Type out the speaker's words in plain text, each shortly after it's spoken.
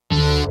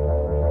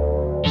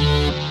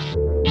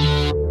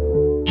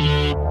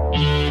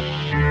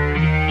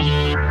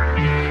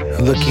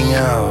looking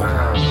out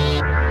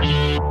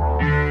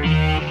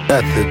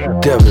at the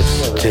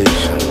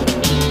devastation.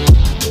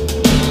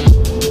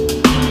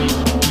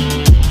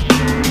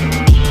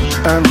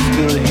 I'm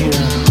still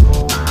here.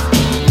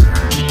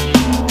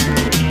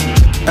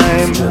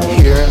 I'm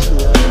here.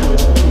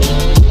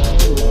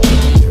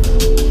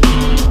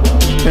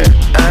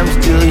 I'm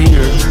still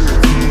here.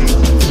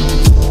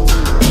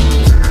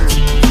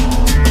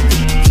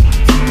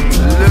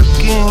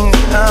 Looking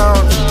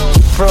out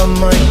from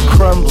my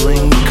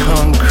crumbling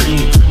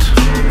concrete.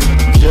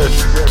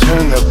 Just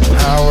turned the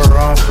power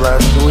off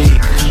last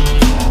week.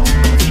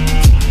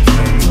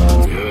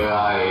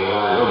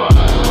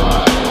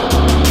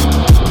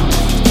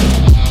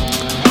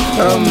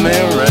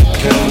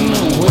 American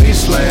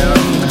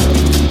wasteland.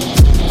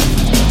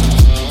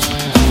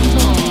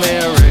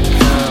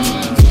 American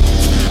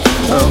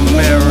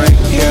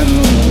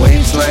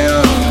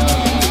wasteland.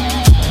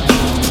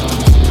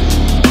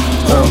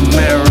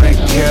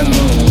 American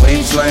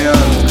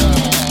wasteland.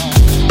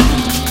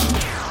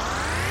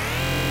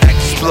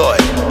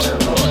 Exploit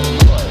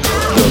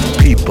the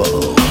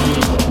people.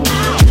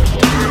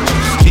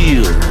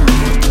 Steal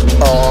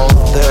all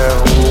their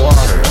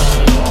water.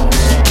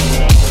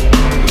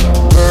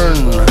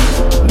 Burn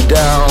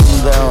down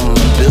them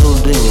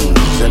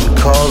buildings and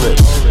call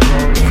it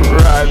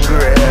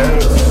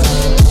progress.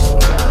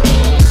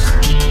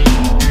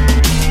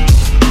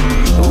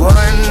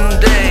 One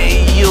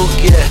day you'll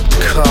get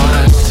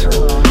caught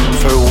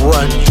for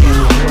what you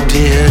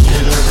did.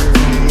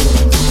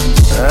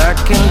 I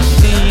can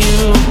see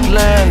you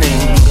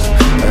planning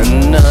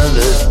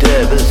another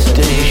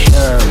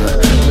devastation.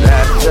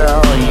 That's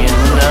all you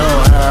know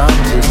how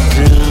to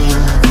do.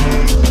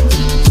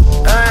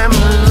 I'm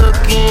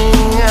looking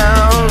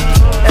out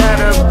at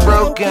a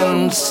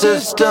broken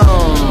system.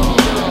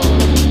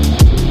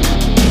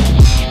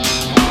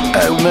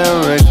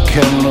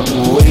 American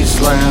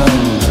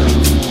wasteland.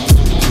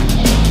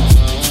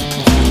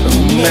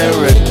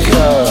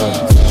 America.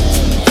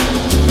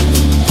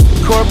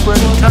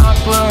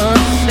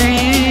 Corporatocracy.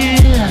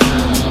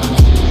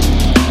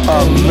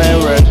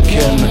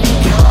 American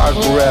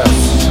progress.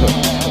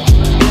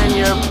 In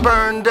your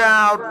burned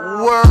out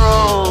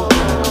world.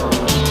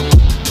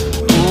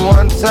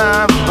 Once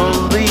I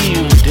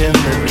believed in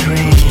the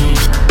dream.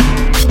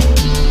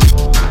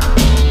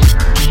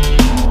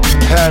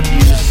 Have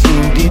you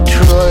seen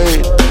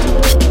Detroit?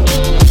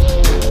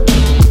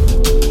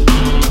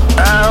 I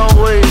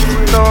always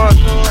thought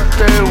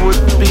there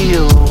would be a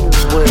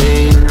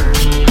way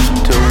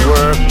to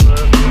work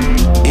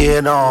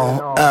it all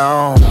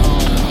out.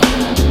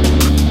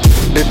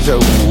 It's a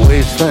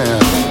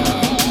wasteland.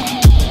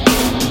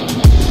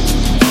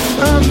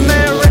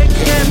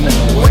 American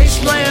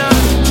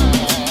wasteland.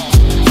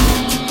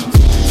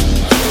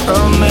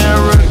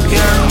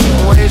 American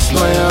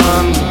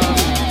wasteland.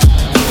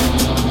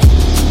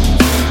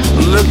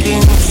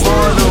 Looking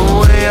for the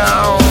way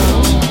out.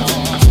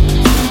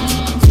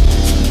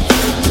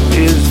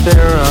 Is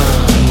there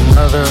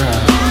another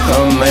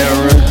America?